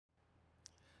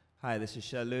Hi, this is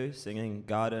Chelou singing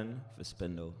Garden for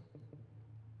Spindle.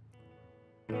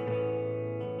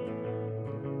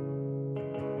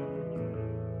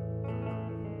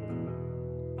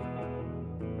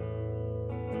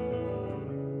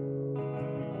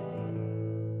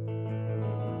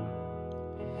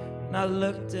 And I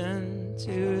looked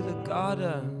into the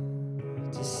garden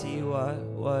to see what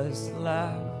was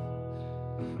left,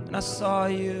 and I saw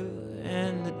you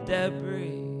in the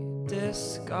debris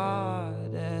discarded.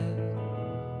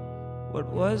 What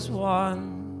was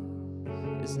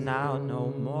one is now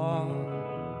no more,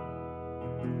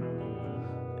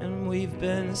 and we've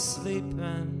been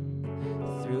sleeping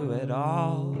through it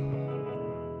all.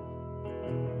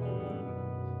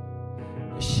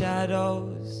 The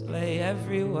shadows lay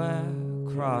everywhere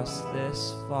across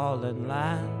this fallen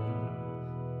land.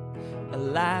 A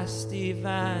last Eve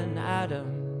and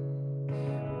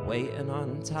Adam waiting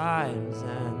on times,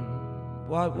 and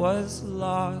what was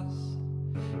lost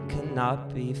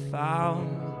cannot be found.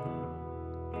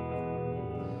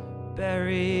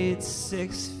 Buried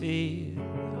 6 feet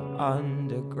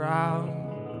underground.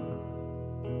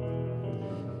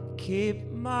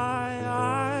 Keep my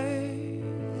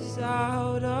eyes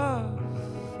out of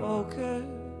focus,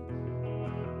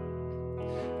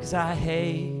 'cause I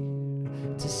hate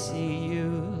to see you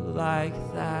like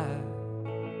that.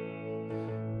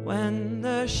 When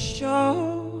the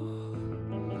show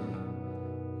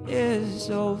is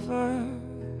over,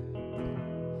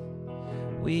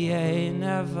 we ain't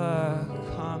never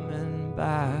coming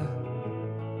back.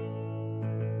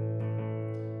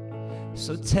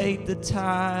 So take the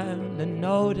time to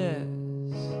notice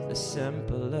the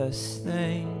simplest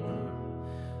thing,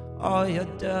 all your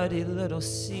dirty little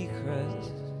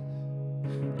secrets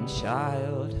and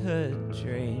childhood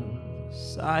dreams.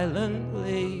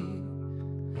 Silently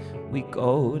we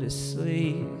go to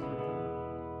sleep.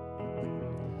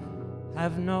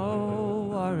 Have no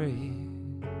worry.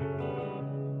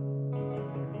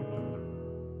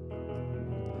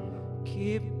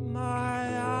 Keep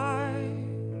my eye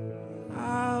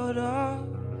out of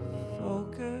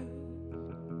focus,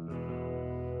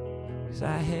 'cause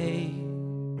I hate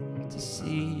to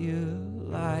see you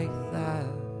like that.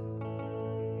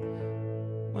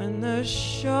 When the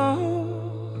show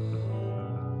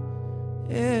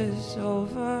is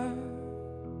over,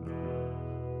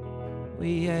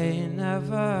 we ain't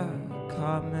never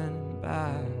coming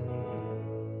back.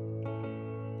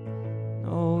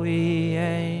 No, we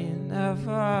ain't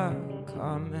never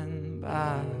coming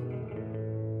back.